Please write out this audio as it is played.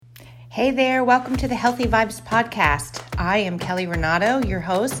Hey there, welcome to the Healthy Vibes Podcast. I am Kelly Renato, your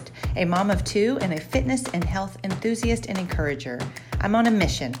host, a mom of two, and a fitness and health enthusiast and encourager. I'm on a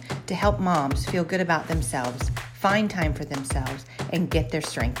mission to help moms feel good about themselves, find time for themselves, and get their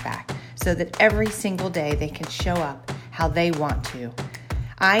strength back so that every single day they can show up how they want to.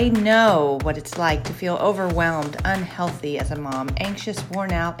 I know what it's like to feel overwhelmed, unhealthy as a mom, anxious,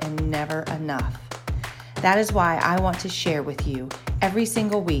 worn out, and never enough. That is why I want to share with you every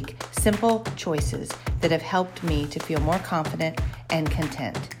single week simple choices that have helped me to feel more confident and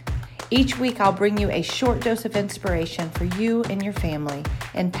content. Each week I'll bring you a short dose of inspiration for you and your family,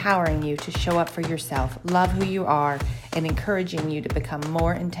 empowering you to show up for yourself, love who you are, and encouraging you to become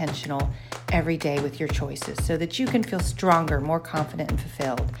more intentional every day with your choices so that you can feel stronger, more confident, and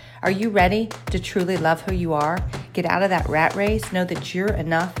fulfilled. Are you ready to truly love who you are? Get out of that rat race, know that you're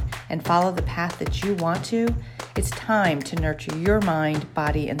enough, and follow the path that you want to? It's time to nurture your mind,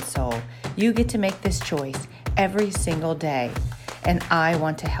 body, and soul. You get to make this choice every single day, and I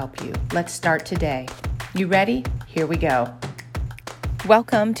want to help you. Let's start today. You ready? Here we go.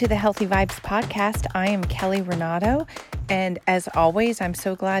 Welcome to the Healthy Vibes Podcast. I am Kelly Renato, and as always, I'm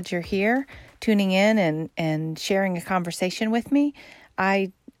so glad you're here, tuning in and sharing a conversation with me.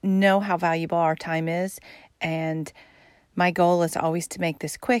 I know how valuable our time is, and my goal is always to make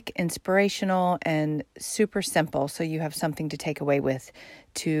this quick, inspirational, and super simple so you have something to take away with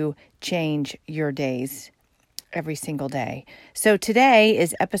to change your days every single day. So today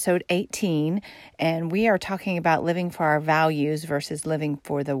is episode 18, and we are talking about living for our values versus living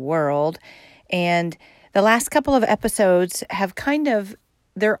for the world. And the last couple of episodes have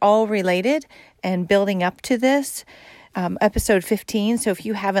they're all related and building up to this. Episode 15. So if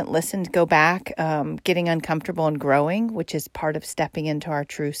you haven't listened, go back, Getting Uncomfortable and Growing, which is part of stepping into our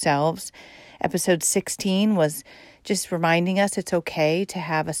true selves. Episode 16 was just reminding us it's okay to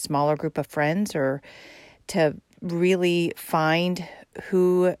have a smaller group of friends or to really find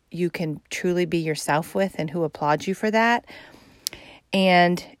who you can truly be yourself with and who applauds you for that.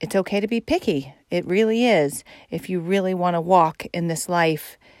 And it's okay to be picky. It really is. If you really want to walk in this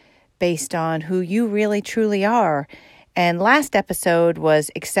life based on who you really truly are. And last episode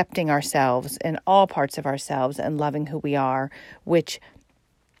was accepting ourselves in all parts of ourselves and loving who we are, which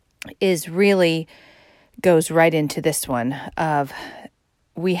is really goes right into this one of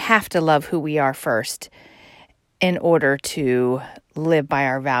we have to love who we are first in order to live by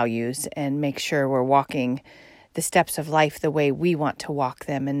our values and make sure we're walking the steps of life the way we want to walk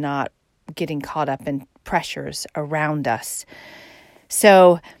them and not getting caught up in pressures around us.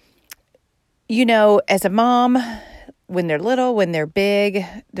 So, as a mom, when they're little, when they're big,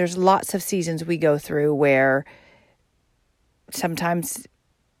 there's lots of seasons we go through where sometimes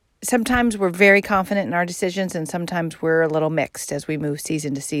we're very confident in our decisions and sometimes we're a little mixed as we move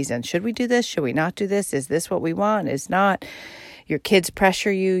season to season. Should we do this? Should we not do this? Is this what we want? Is not? Your kids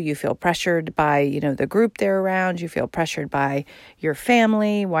pressure you. You feel pressured by, the group they're around. You feel pressured by your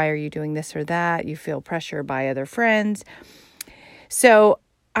family. Why are you doing this or that? You feel pressure by other friends. So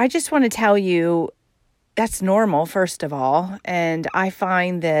I just want to tell you that's normal, first of all. And I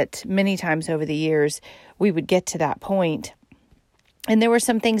find that many times over the years, we would get to that point and there were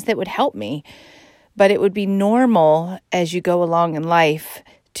some things that would help me, but it would be normal as you go along in life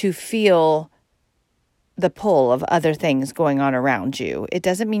to feel the pull of other things going on around you. It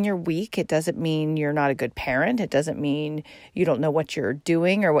doesn't mean you're weak. It doesn't mean you're not a good parent. It doesn't mean you don't know what you're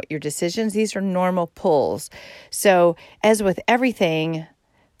doing or what your decisions. These are normal pulls. So as with everything,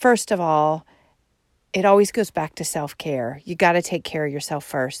 first of all, it always goes back to self-care. You got to take care of yourself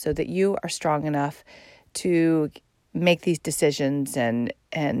first so that you are strong enough to make these decisions and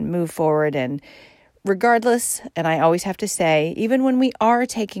move forward. And regardless, and I always have to say, even when we are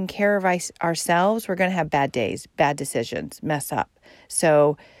taking care of ourselves, we're going to have bad days, bad decisions, mess up.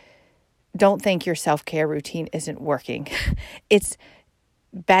 So don't think your self-care routine isn't working.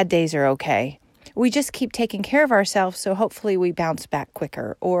 Bad days are okay. We just keep taking care of ourselves, so hopefully we bounce back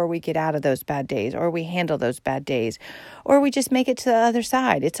quicker, or we get out of those bad days, or we handle those bad days, or we just make it to the other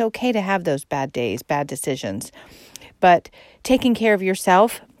side. It's okay to have those bad days, bad decisions. But taking care of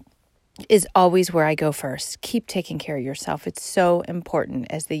yourself is always where I go first. Keep taking care of yourself. It's so important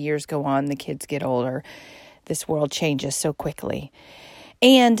as the years go on, the kids get older. This world changes so quickly.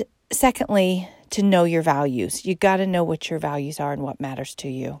 And secondly, to know your values. You got to know what your values are and what matters to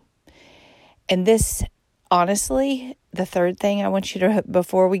you. And this, honestly, the third thing I want you to,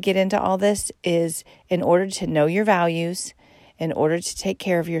 before we get into all this, is in order to know your values, in order to take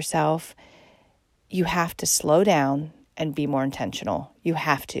care of yourself, you have to slow down and be more intentional. You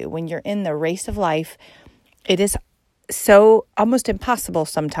have to. When you're in the race of life, it is so almost impossible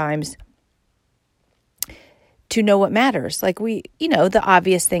sometimes to know what matters. Like the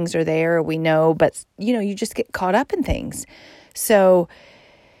obvious things are there, we know, but you just get caught up in things. So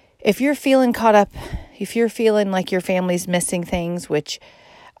if you're feeling caught up, if you're feeling like your family's missing things, which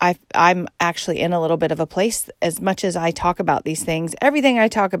I'm actually in a little bit of a place, as much as I talk about these things, everything I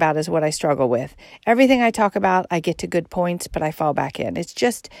talk about is what I struggle with. Everything I talk about, I get to good points, but I fall back in.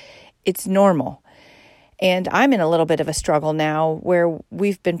 It's normal. And I'm in a little bit of a struggle now where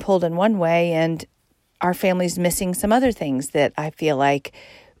we've been pulled in one way and our family's missing some other things that I feel like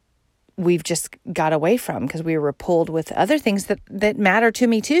we've just got away from because we were pulled with other things that matter to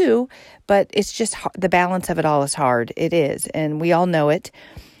me too. But it's just the balance of it all is hard. It is. And we all know it.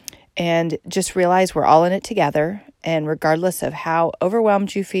 And just realize we're all in it together. And regardless of how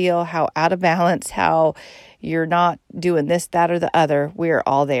overwhelmed you feel, how out of balance, how you're not doing this, that, or the other, we're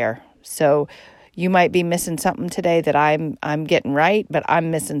all there. So you might be missing something today that I'm getting right, but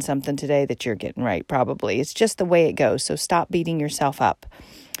I'm missing something today that you're getting right, probably. It's just the way it goes. So stop beating yourself up.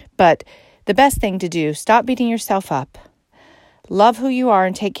 But the best thing to do, stop beating yourself up. Love who you are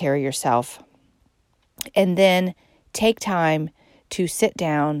and take care of yourself. And then take time to sit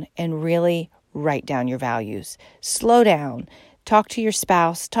down and really write down your values. Slow down. Talk to your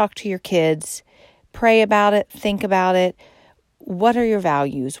spouse. Talk to your kids. Pray about it. Think about it. What are your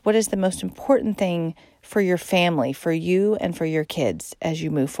values? What is the most important thing for your family, for you and for your kids as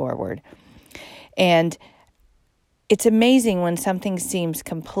you move forward? And it's amazing when something seems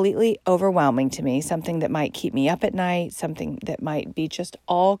completely overwhelming to me, something that might keep me up at night, something that might be just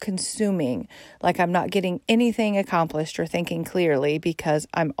all-consuming, like I'm not getting anything accomplished or thinking clearly because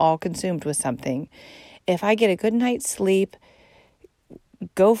I'm all consumed with something. If I get a good night's sleep,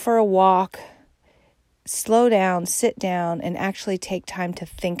 go for a walk, slow down, sit down, and actually take time to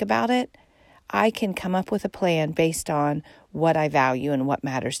think about it, I can come up with a plan based on what I value and what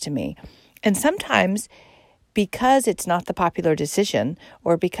matters to me. And sometimes, because it's not the popular decision,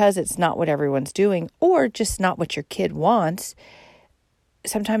 or because it's not what everyone's doing, or just not what your kid wants,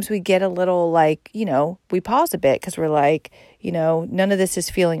 sometimes we get a little we pause a bit because we're like, none of this is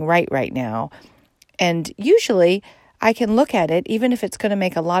feeling right now. And usually I can look at it, even if it's going to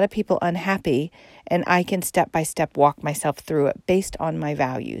make a lot of people unhappy, and I can step by step walk myself through it based on my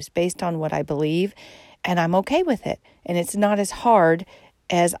values, based on what I believe, and I'm okay with it. And it's not as hard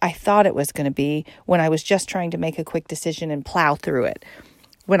as I thought it was going to be when I was just trying to make a quick decision and plow through it.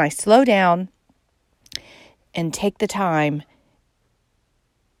 When I slow down and take the time,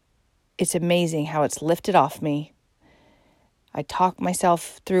 it's amazing how it's lifted off me. I talk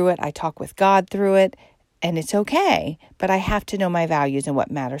myself through it. I talk with God through it, and it's okay. But I have to know my values and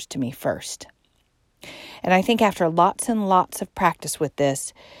what matters to me first. And I think after lots and lots of practice with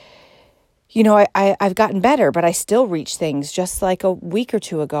this, I've gotten better, but I still reach things. Just like a week or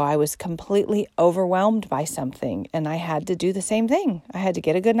two ago, I was completely overwhelmed by something, and I had to do the same thing. I had to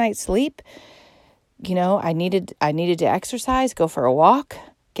get a good night's sleep. I needed to exercise, go for a walk,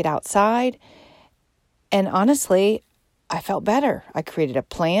 get outside. And honestly, I felt better. I created a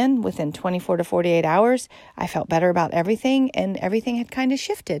plan within 24 to 48 hours. I felt better about everything, and everything had kind of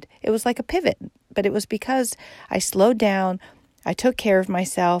shifted. It was like a pivot, but it was because I slowed down, I took care of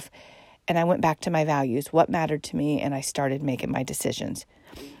myself, and I went back to my values, what mattered to me, and I started making my decisions.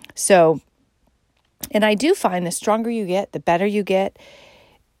 So, and I do find the stronger you get, the better you get.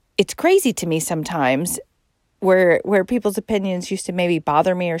 It's crazy to me sometimes where people's opinions used to maybe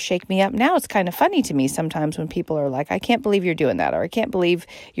bother me or shake me up. Now it's kind of funny to me sometimes when people are like, I can't believe you're doing that, or I can't believe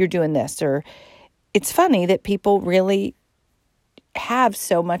you're doing this. Or it's funny that people really have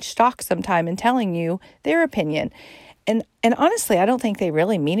so much stock sometime in telling you their opinion. And honestly, I don't think they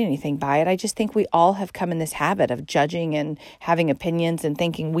really mean anything by it. I just think we all have come in this habit of judging and having opinions and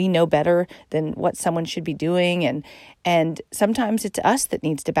thinking we know better than what someone should be doing. And sometimes it's us that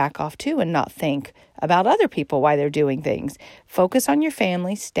needs to back off too and not think about other people why they're doing things. Focus on your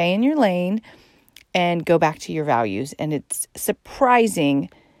family, stay in your lane, and go back to your values. And it's surprising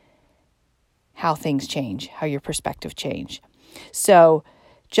how things change, how your perspective change. So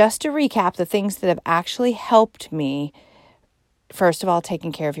just to recap the things that have actually helped me, first of all,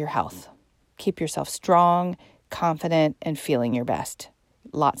 taking care of your health. Keep yourself strong, confident, and feeling your best.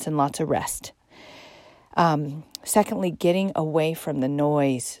 Lots and lots of rest. Secondly, getting away from the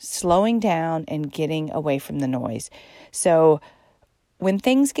noise, slowing down and getting away from the noise. So when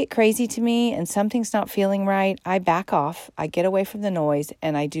things get crazy to me and something's not feeling right, I back off, I get away from the noise,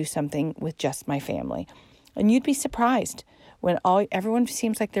 and I do something with just my family. And you'd be surprised when everyone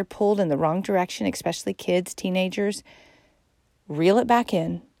seems like they're pulled in the wrong direction, especially kids, teenagers. Reel it back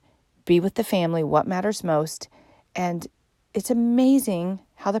in, be with the family, what matters most, And it's amazing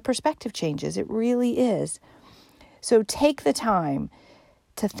how the perspective changes. It really is. So take the time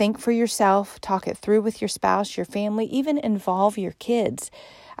to think for yourself, talk it through with your spouse, your family, even involve your kids.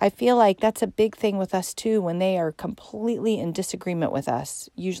 I feel like that's a big thing with us too, when they are completely in disagreement with us,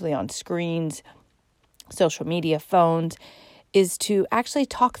 usually on screens, social media, phones, is to actually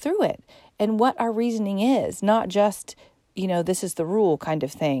talk through it and what our reasoning is, not just, this is the rule kind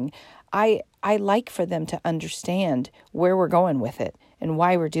of thing. I like for them to understand where we're going with it and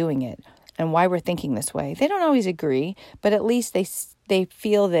why we're doing it and why we're thinking this way. They don't always agree, but at least they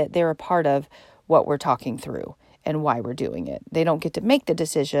feel that they're a part of what we're talking through and why we're doing it. They don't get to make the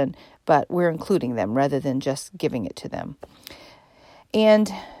decision, but we're including them rather than just giving it to them.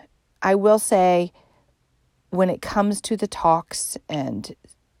 And I will say, when it comes to the talks and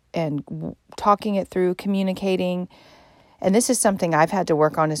talking it through, communicating, and this is something I've had to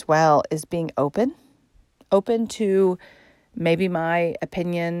work on as well, is being open to maybe my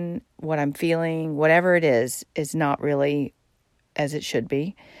opinion, what I'm feeling, whatever it is not really as it should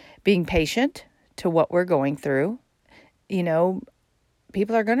be. Being patient to what we're going through.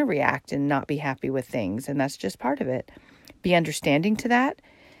 People are going to react and not be happy with things, and that's just part of it. Be understanding to that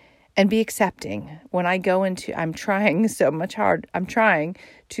and be accepting. When I go into, I'm trying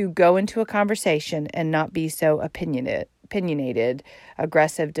to go into a conversation and not be so opinionated,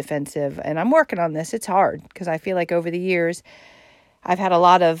 aggressive, defensive. And I'm working on this. It's hard because I feel like over the years, I've had a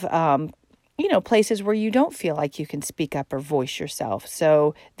lot of, places where you don't feel like you can speak up or voice yourself.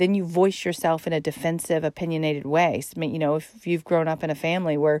 So then you voice yourself in a defensive, opinionated way. So, if you've grown up in a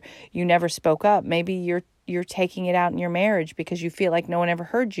family where you never spoke up, maybe you're taking it out in your marriage because you feel like no one ever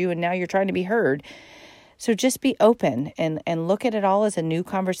heard you and now you're trying to be heard. So just be open and look at it all as a new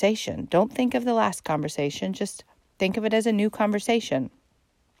conversation. Don't think of the last conversation. Just think of it as a new conversation.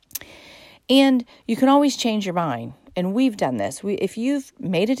 And you can always change your mind. And we've done this. If you've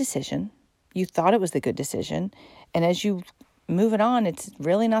made a decision, you thought it was the good decision, and as you move it on, it's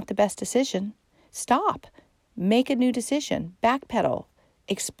really not the best decision, stop. Make a new decision. Backpedal.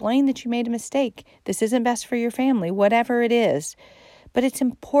 Explain that you made a mistake. This isn't best for your family, whatever it is. But it's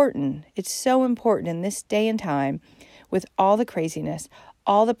important. It's so important in this day and time with all the craziness,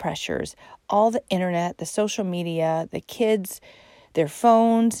 all the pressures, all the internet, the social media, the kids, their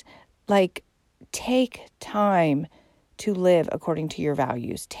phones. Take time to live according to your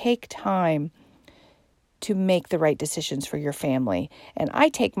values. Take time to make the right decisions for your family. And I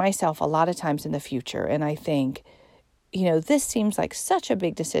take myself a lot of times in the future and I think, this seems like such a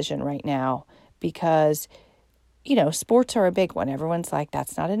big decision right now because, sports are a big one. Everyone's like,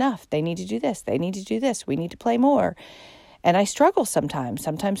 that's not enough. They need to do this. They need to do this. We need to play more. And I struggle sometimes.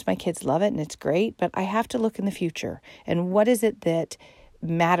 Sometimes my kids love it and it's great, but I have to look in the future. And what is it that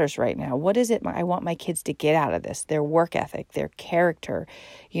matters right now? What is it I want my kids to get out of this? Their work ethic, their character,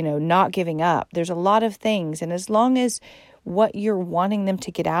 not giving up. There's a lot of things. And as long as what you're wanting them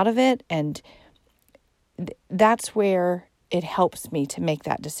to get out of it, and that's where it helps me to make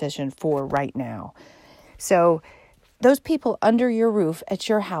that decision for right now. So those people under your roof at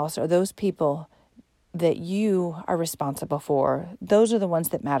your house are those people that you are responsible for. Those are the ones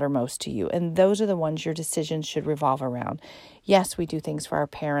that matter most to you. And those are the ones your decisions should revolve around. Yes, we do things for our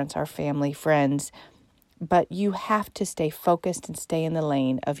parents, our family, friends, but you have to stay focused and stay in the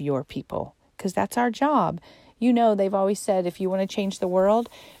lane of your people because that's our job. They've always said, if you want to change the world,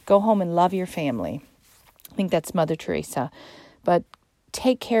 go home and love your family. I think that's Mother Teresa. But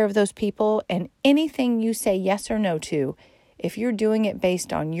take care of those people, and anything you say yes or no to, if you're doing it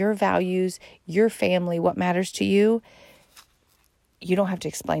based on your values, your family, what matters to you, you don't have to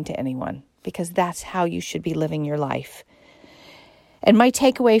explain to anyone because that's how you should be living your life. And my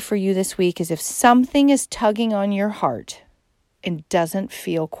takeaway for you this week is if something is tugging on your heart and doesn't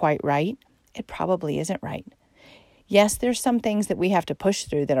feel quite right, it probably isn't right. Yes, there's some things that we have to push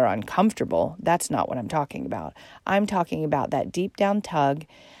through that are uncomfortable. That's not what I'm talking about. I'm talking about that deep down tug.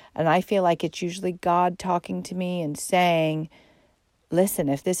 And I feel like it's usually God talking to me and saying, listen,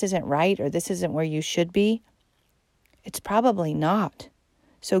 if this isn't right or this isn't where you should be, it's probably not.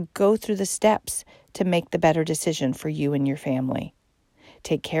 So go through the steps to make the better decision for you and your family.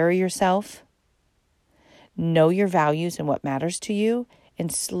 Take care of yourself. Know your values and what matters to you.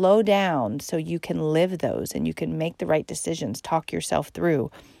 And slow down so you can live those and you can make the right decisions, talk yourself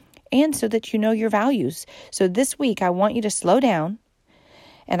through, and so that you know your values. So this week, I want you to slow down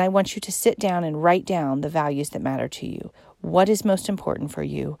and I want you to sit down and write down the values that matter to you. What is most important for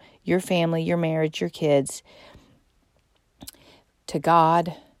you, your family, your marriage, your kids, to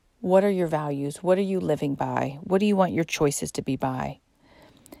God? What are your values? What are you living by? What do you want your choices to be by?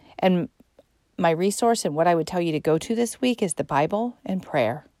 And my resource and what I would tell you to go to this week is the Bible and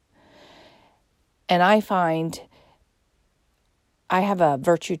prayer. And I find I have a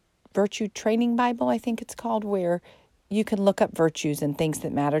virtue training Bible, I think it's called, where you can look up virtues and things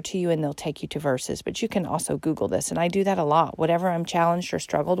that matter to you, and they'll take you to verses. But you can also Google this, and I do that a lot. Whatever I'm challenged or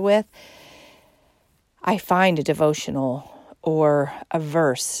struggled with, I find a devotional or a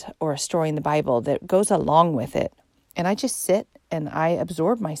verse or a story in the Bible that goes along with it. And I just sit and I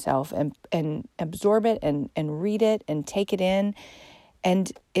absorb myself and absorb it and read it and take it in.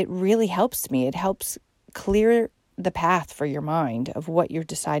 And it really helps me. It helps clear the path for your mind of what you're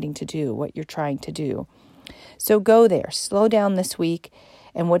deciding to do, what you're trying to do. So go there, slow down this week,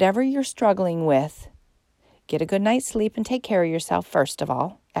 and whatever you're struggling with, get a good night's sleep and take care of yourself first of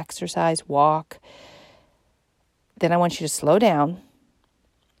all. Exercise, walk. Then I want you to slow down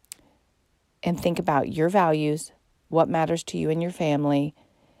and think about your values, what matters to you and your family,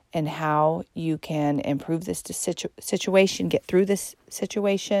 and how you can improve this situation, get through this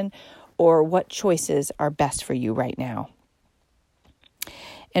situation, or what choices are best for you right now.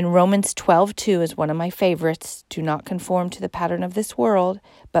 And Romans 12:2 is one of my favorites. Do not conform to the pattern of this world,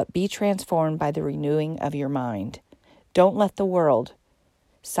 but be transformed by the renewing of your mind. Don't let the world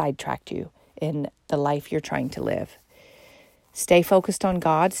sidetrack you in the life you're trying to live. Stay focused on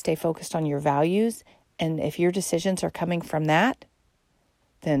God, stay focused on your values, and if your decisions are coming from that,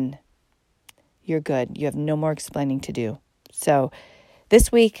 then you're good. You have no more explaining to do. So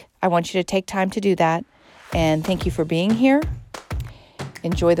this week, I want you to take time to do that, and thank you for being here.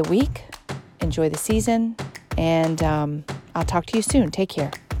 Enjoy the week, enjoy the season, and I'll talk to you soon. Take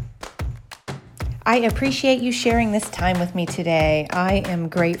care. I appreciate you sharing this time with me today. I am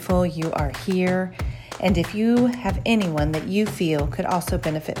grateful you are here. And if you have anyone that you feel could also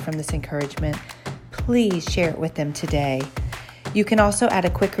benefit from this encouragement, please share it with them today. You can also add a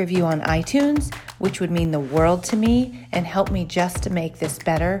quick review on iTunes, which would mean the world to me and help me just to make this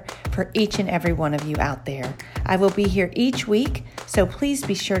better for each and every one of you out there. I will be here each week, so please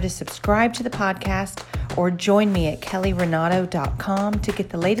be sure to subscribe to the podcast or join me at kellyrenato.com to get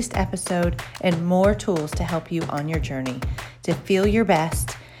the latest episode and more tools to help you on your journey to feel your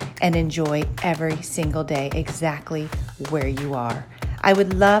best and enjoy every single day exactly where you are. I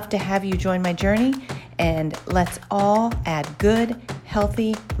would love to have you join my journey, and let's all add good,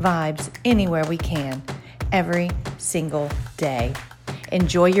 healthy vibes anywhere we can, every single day.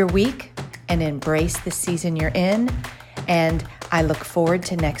 Enjoy your week and embrace the season you're in, and I look forward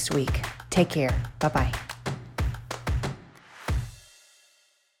to next week. Take care. Bye-bye.